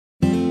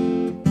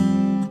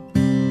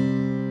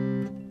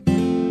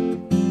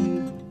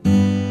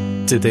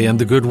Today on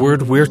The Good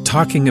Word, we're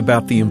talking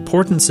about the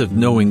importance of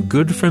knowing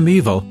good from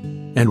evil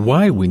and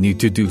why we need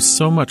to do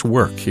so much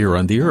work here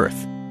on the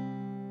earth.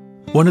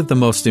 One of the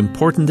most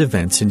important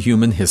events in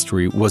human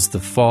history was the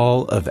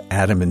fall of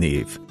Adam and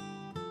Eve.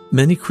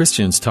 Many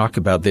Christians talk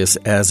about this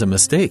as a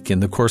mistake in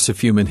the course of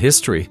human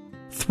history,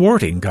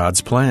 thwarting God's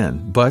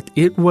plan, but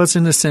it was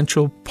an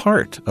essential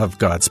part of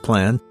God's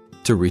plan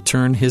to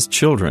return His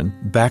children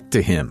back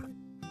to Him.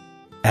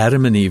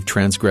 Adam and Eve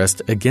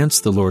transgressed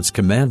against the Lord's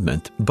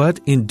commandment, but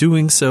in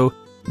doing so,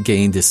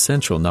 gained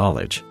essential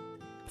knowledge.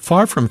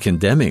 Far from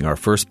condemning our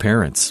first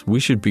parents, we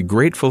should be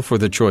grateful for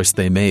the choice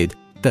they made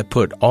that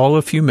put all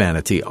of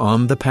humanity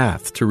on the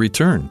path to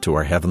return to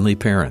our heavenly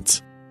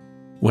parents.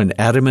 When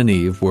Adam and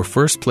Eve were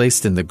first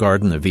placed in the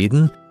Garden of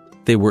Eden,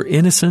 they were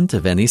innocent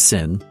of any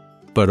sin,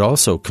 but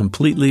also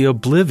completely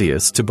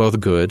oblivious to both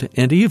good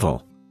and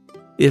evil.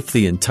 If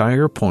the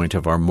entire point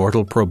of our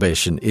mortal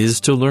probation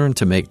is to learn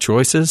to make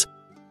choices,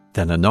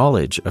 then a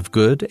knowledge of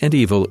good and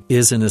evil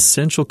is an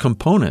essential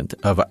component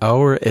of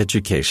our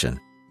education.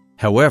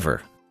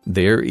 However,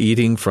 their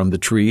eating from the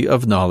tree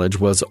of knowledge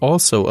was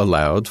also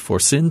allowed for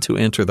sin to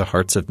enter the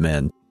hearts of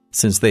men,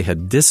 since they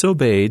had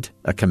disobeyed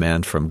a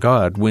command from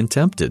God when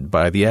tempted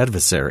by the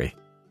adversary.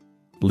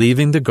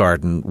 Leaving the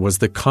garden was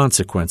the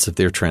consequence of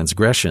their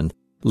transgression,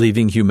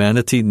 leaving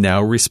humanity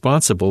now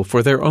responsible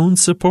for their own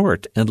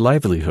support and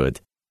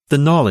livelihood. The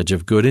knowledge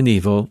of good and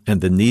evil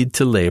and the need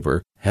to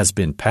labor has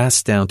been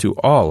passed down to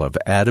all of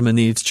Adam and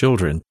Eve's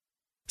children,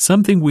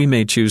 something we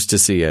may choose to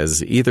see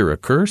as either a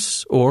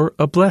curse or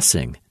a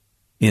blessing.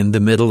 In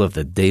the middle of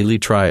the daily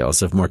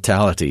trials of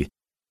mortality,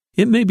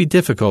 it may be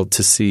difficult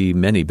to see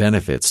many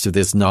benefits to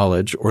this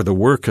knowledge or the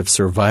work of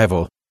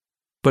survival,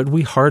 but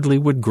we hardly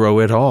would grow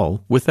at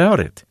all without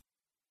it.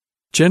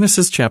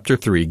 Genesis chapter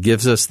 3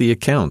 gives us the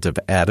account of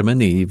Adam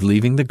and Eve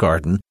leaving the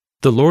garden,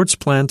 the Lord's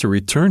plan to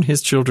return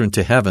His children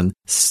to heaven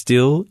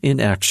still in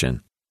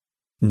action.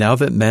 Now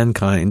that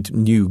mankind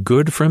knew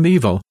good from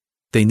evil,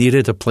 they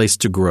needed a place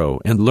to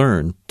grow and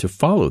learn to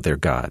follow their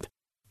God.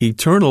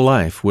 Eternal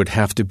life would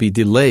have to be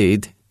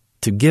delayed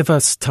to give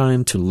us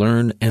time to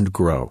learn and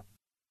grow.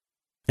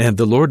 And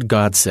the Lord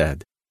God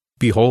said,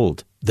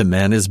 "Behold, the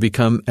man is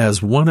become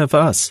as one of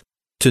us,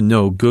 to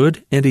know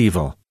good and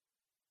evil.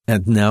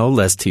 And now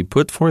lest he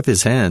put forth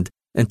his hand,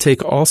 and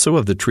take also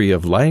of the tree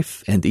of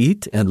life, and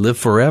eat, and live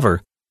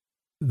forever.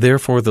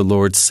 Therefore the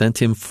Lord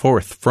sent him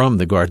forth from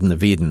the Garden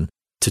of Eden,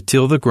 to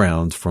till the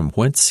ground from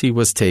whence he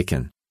was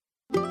taken."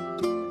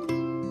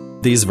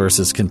 These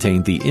verses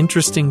contain the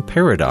interesting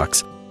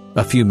paradox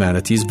of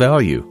humanity's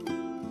value.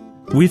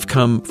 We've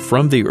come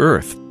from the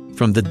earth,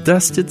 from the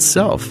dust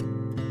itself,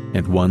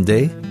 and one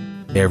day,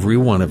 every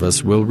one of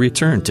us will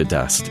return to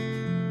dust.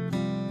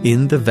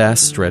 In the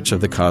vast stretch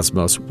of the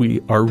cosmos,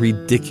 we are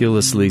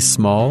ridiculously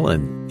small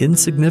and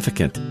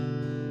insignificant.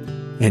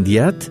 And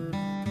yet,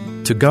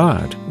 to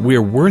God, we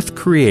are worth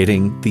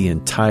creating the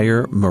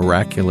entire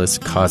miraculous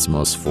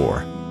cosmos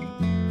for.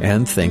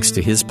 And thanks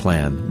to His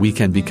plan, we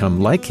can become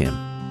like Him,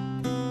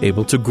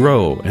 able to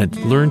grow and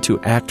learn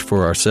to act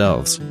for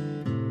ourselves.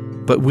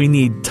 But we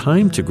need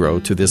time to grow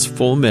to this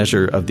full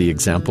measure of the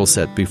example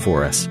set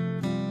before us.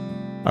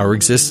 Our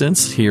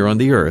existence here on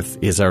the earth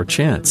is our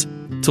chance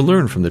to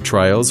learn from the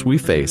trials we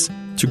face,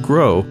 to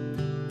grow,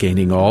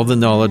 gaining all the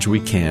knowledge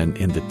we can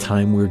in the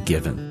time we're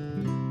given.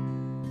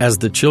 As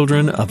the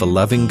children of a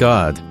loving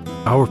God,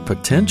 our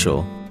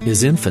potential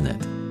is infinite.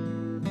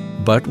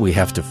 But we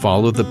have to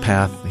follow the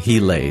path He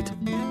laid,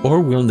 or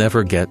we'll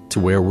never get to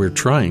where we're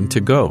trying to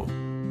go.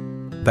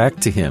 Back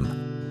to Him.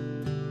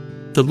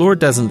 The Lord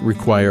doesn't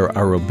require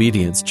our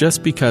obedience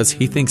just because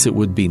He thinks it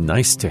would be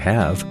nice to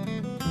have.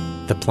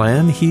 The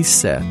plan He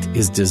set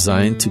is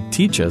designed to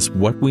teach us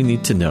what we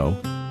need to know.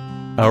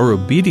 Our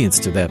obedience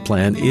to that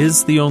plan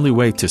is the only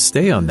way to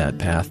stay on that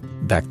path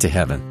back to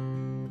heaven.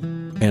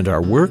 And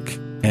our work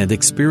and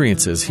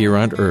experiences here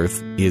on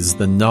earth is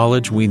the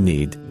knowledge we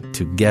need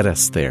to get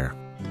us there.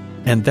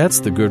 And that's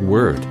the good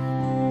word.